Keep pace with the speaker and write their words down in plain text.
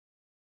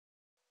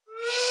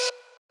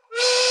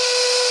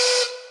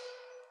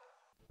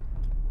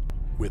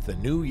With the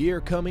new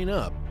year coming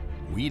up,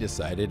 we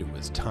decided it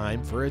was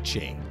time for a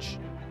change.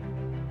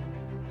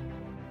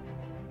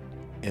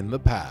 In the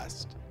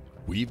past,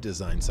 we've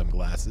designed some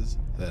glasses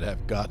that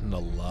have gotten a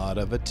lot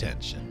of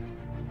attention.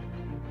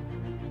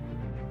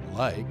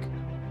 Like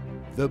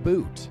the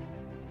boot,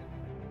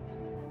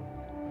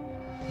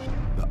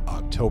 the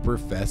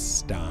Oktoberfest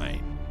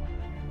Stein,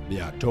 the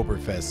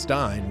Oktoberfest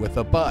Stein with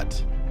a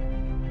butt,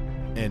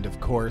 and of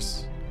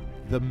course,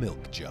 the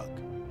milk jug.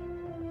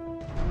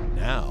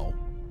 Now,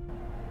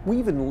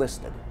 we've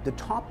enlisted the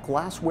top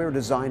glassware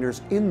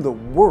designers in the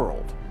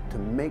world to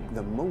make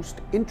the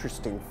most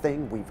interesting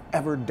thing we've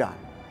ever done.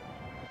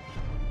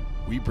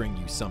 We bring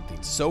you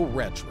something so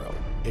retro,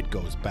 it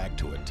goes back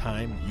to a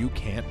time you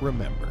can't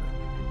remember.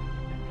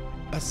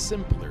 A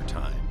simpler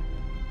time.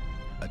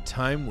 A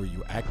time where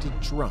you acted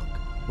drunk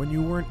when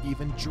you weren't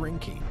even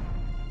drinking.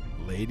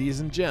 Ladies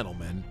and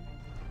gentlemen,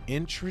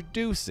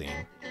 introducing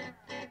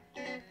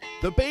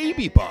the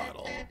baby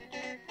bottle.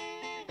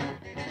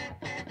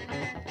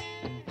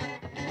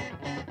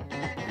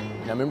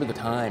 I remember the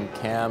time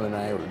Cam and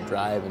I were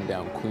driving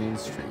down Queen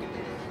Street.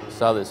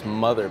 Saw this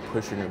mother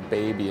pushing her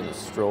baby in a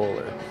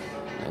stroller.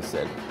 And I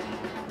said,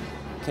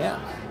 Cam,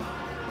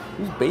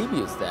 whose baby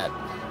is that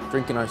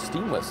drinking our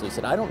steam whistle? He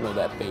said, I don't know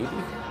that baby.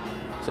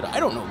 I said, I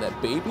don't know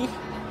that baby.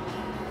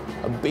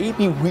 A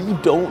baby we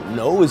don't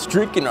know is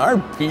drinking our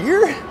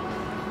beer?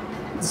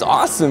 It's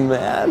awesome,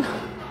 man.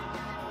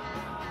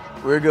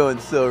 We're going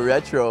so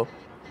retro.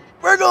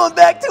 We're going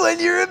back to when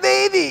you're a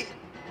baby.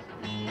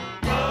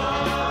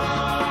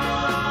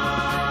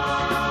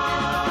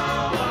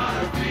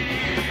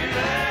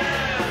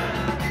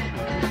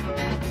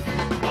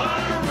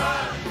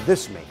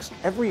 This makes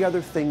every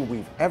other thing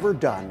we've ever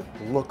done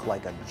look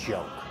like a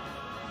joke.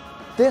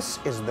 This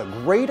is the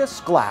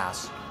greatest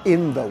glass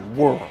in the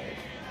world.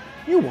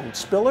 You won't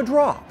spill a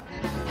drop.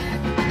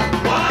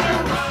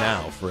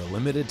 Now, for a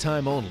limited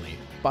time only,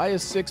 buy a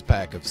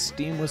 6-pack of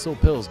Steam Whistle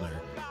Pilsner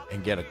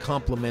and get a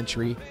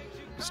complimentary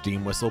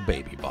Steam Whistle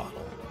baby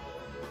bottle.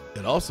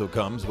 It also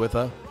comes with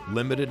a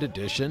limited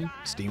edition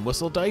Steam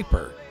Whistle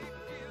diaper.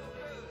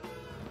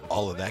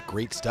 All of that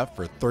great stuff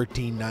for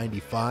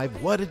 $13.95.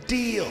 What a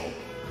deal!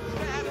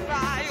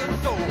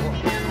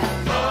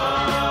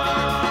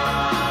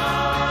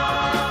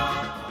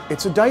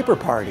 It's a diaper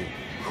party.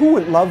 Who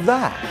wouldn't love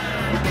that?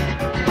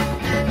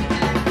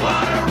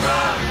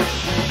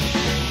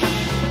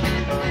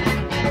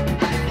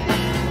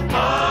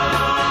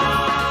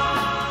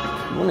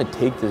 I want to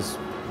take this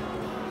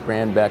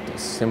brand back to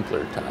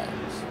simpler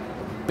times,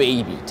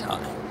 baby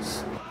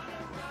times.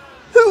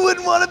 Who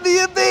wouldn't want to be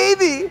a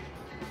baby?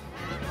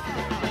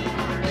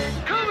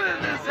 Come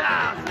in this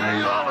house, now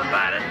you all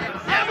invited.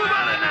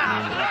 Everybody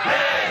now.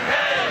 Hey,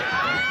 hey,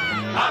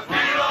 I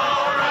feel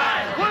all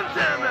right. One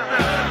time now.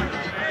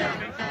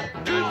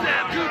 Two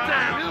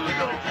time, here we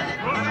go.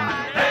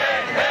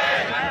 Hey,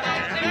 hey,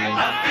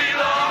 I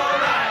feel all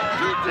right.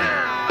 Two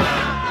times.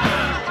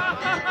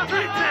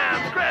 Three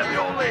times, grab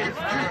your old ladies.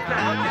 Three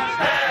times.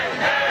 Hey,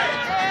 hey,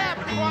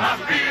 I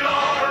feel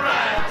all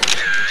right.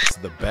 It's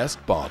the best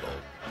bottle,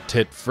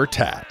 tit for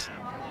tat.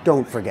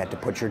 Don't forget to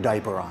put your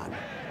diaper on.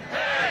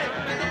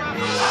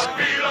 I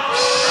feel